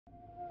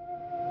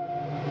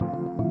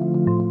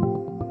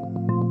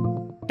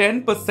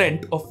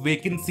10% of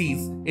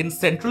vacancies in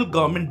central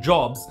government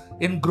jobs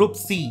in Group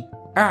C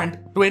and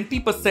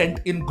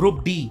 20% in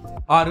Group D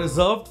are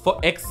reserved for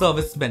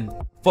ex-servicemen.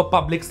 For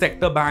public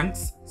sector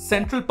banks,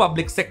 central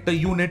public sector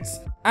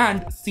units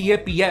and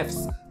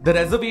CAPFs, the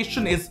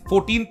reservation is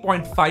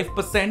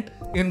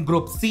 14.5% in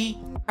Group C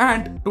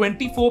and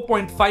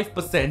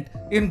 24.5%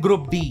 in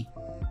Group D.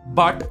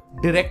 But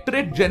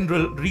Directorate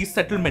General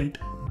Resettlement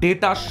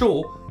data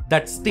show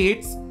that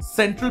states,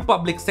 central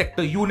public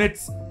sector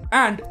units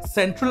and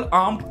central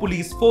armed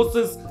police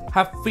forces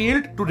have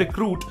failed to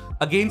recruit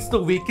against the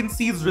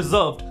vacancies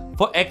reserved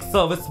for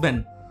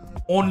ex-servicemen.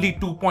 Only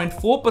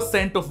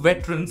 2.4% of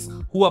veterans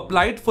who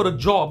applied for a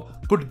job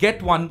could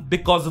get one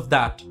because of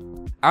that.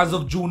 As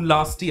of June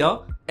last year,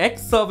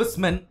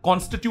 ex-servicemen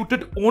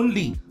constituted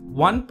only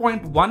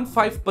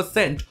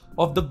 1.15%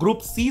 of the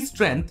Group C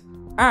strength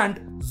and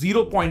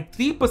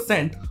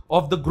 0.3%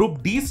 of the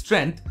Group D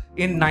strength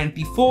in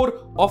 94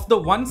 of the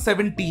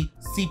 170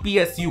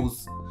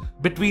 CPSUs.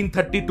 Between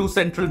 32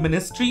 central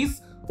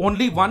ministries,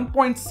 only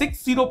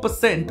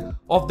 1.60%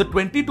 of the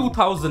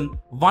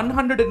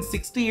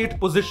 22,168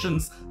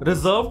 positions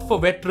reserved for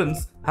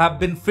veterans have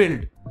been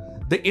filled.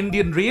 The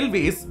Indian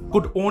Railways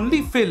could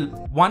only fill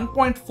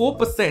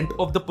 1.4%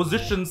 of the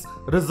positions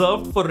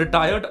reserved for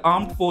retired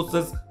armed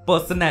forces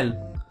personnel.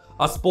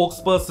 A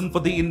spokesperson for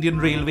the Indian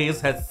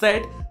Railways has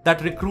said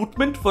that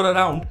recruitment for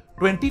around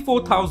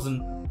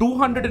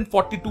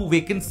 24,242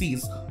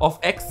 vacancies of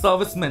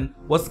ex-servicemen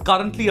was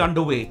currently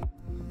underway.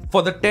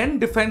 For the 10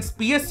 defence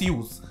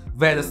PSUs,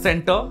 where the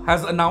centre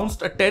has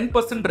announced a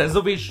 10%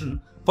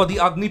 reservation for the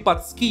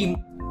Agnipath scheme,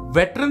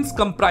 veterans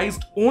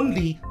comprised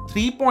only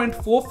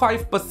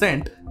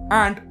 3.45%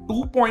 and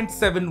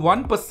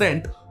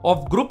 2.71%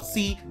 of Group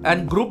C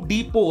and Group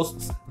D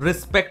posts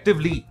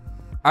respectively.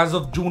 As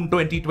of June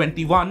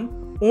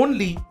 2021,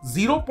 only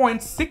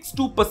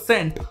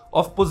 0.62%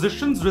 of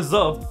positions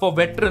reserved for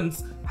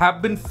veterans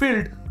have been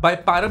filled by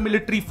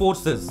paramilitary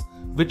forces,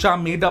 which are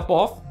made up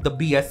of the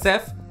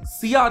BSF,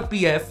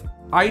 CRPF,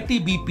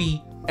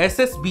 ITBP,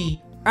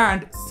 SSB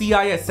and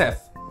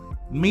CISF.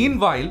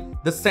 Meanwhile,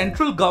 the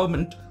central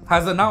government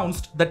has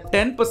announced that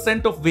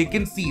 10% of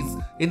vacancies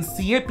in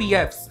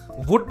CAPFs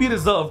would be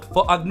reserved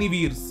for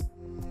Agniveers.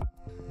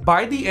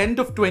 By the end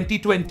of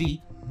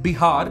 2020,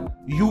 Bihar,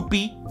 UP,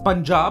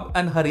 Punjab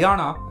and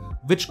Haryana,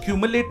 which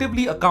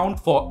cumulatively account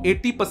for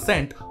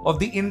 80% of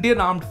the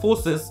Indian Armed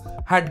Forces,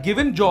 had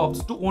given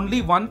jobs to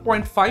only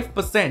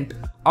 1.5%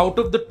 out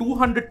of the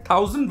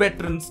 200,000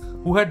 veterans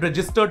who had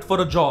registered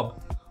for a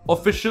job.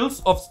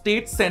 Officials of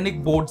state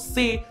Sainik boards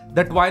say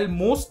that while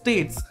most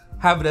states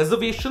have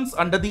reservations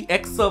under the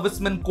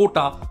ex-servicemen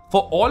quota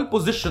for all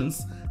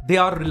positions, they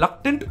are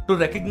reluctant to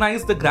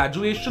recognize the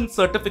graduation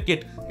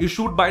certificate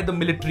issued by the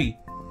military.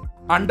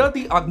 Under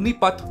the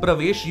Agnipath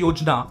Pravesh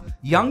Yojana,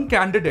 young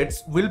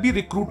candidates will be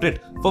recruited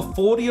for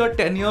 4-year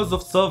tenures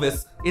of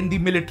service in the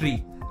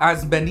military.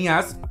 As many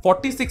as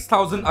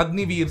 46,000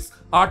 Agniveers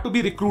are to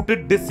be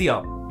recruited this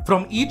year.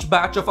 From each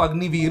batch of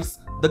Agniveers,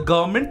 the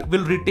government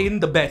will retain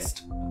the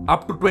best.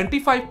 Up to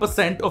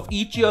 25% of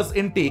each year's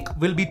intake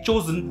will be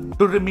chosen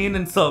to remain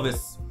in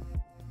service.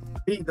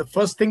 The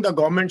first thing the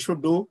government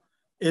should do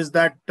is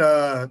that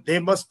they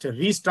must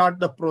restart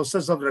the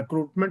process of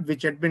recruitment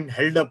which had been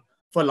held up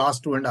for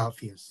last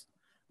 2.5 years.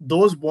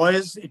 Those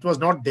boys, it was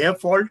not their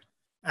fault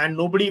and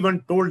nobody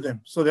even told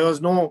them. So there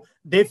was no,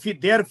 they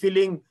are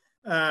feeling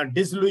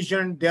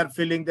disillusioned, they are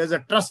feeling there's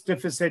a trust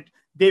deficit,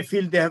 they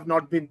feel they have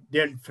not been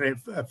dealt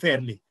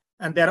fairly.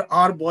 And there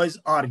are boys,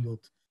 our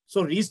youth.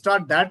 So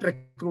restart that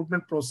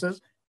recruitment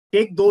process,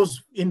 take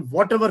those in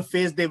whatever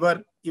phase they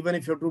were, even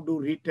if you have to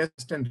do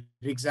retest and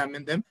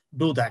re-examine them,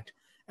 do that.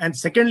 And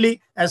secondly,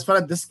 as far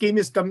as this scheme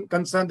is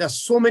concerned, there are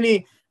so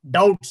many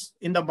doubts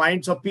in the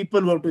minds of people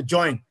who have to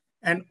join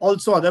and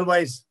also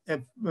otherwise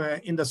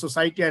in the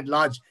society at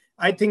large.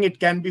 I think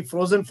it can be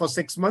frozen for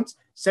 6 months,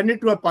 send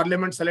it to a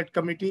Parliament Select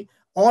Committee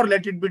or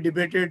let it be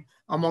debated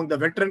among the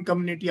veteran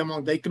community,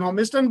 among the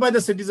economists and by the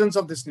citizens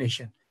of this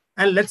nation.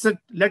 And let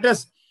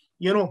us,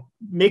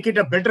 make it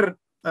a better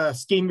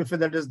scheme if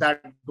that is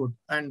that good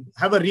and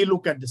have a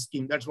relook at the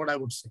scheme. That's what I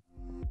would say.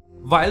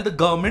 While the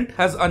government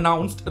has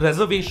announced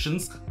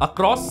reservations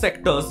across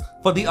sectors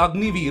for the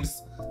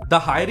Agniveers, the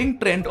hiring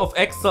trend of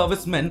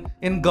ex-servicemen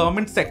in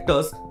government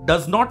sectors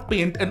does not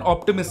paint an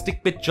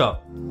optimistic picture.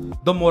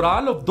 The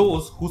morale of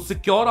those who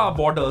secure our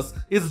borders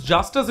is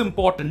just as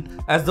important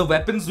as the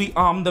weapons we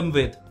arm them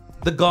with.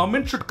 The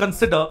government should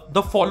consider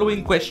the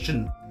following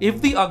question.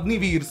 If the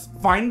Agniveers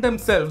find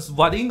themselves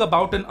worrying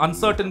about an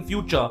uncertain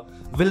future,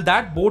 will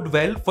that bode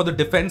well for the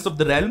defense of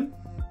the realm?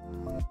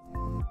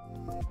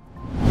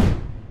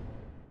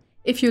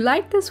 If you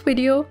like this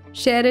video,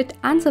 share it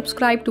and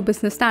subscribe to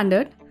Business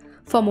Standard.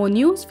 For more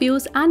news,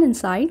 views and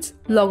insights,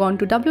 log on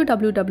to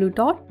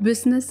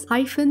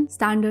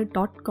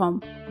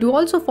www.business-standard.com. Do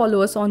also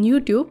follow us on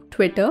YouTube,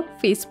 Twitter,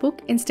 Facebook,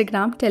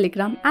 Instagram,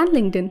 Telegram and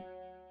LinkedIn.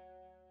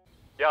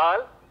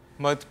 यार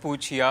मत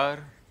पूछ यार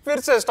फिर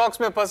से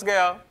stocks में फंस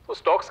गया। तो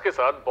स्टॉक्स के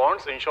साथ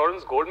बॉन्ड्स,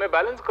 इंश्योरेंस, गोल्ड में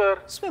बैलेंस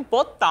कर। इसमें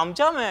बहुत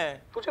तामझाम है।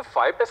 तुझे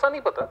 5 पैसा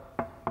नहीं पता?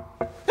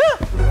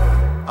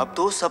 अब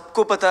तो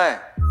सबको पता है।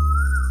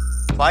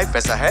 5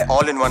 पैसा है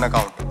all in one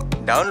account.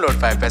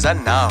 Download 5 पैसा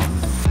नाउ।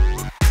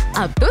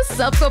 अब तो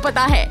सबको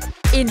पता है।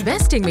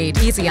 Investing made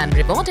easy and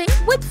rewarding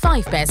with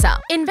 5 paisa.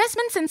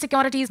 Investments in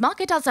securities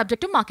market are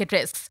subject to market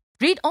risks.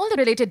 Read all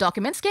the related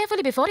documents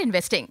carefully before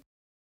investing.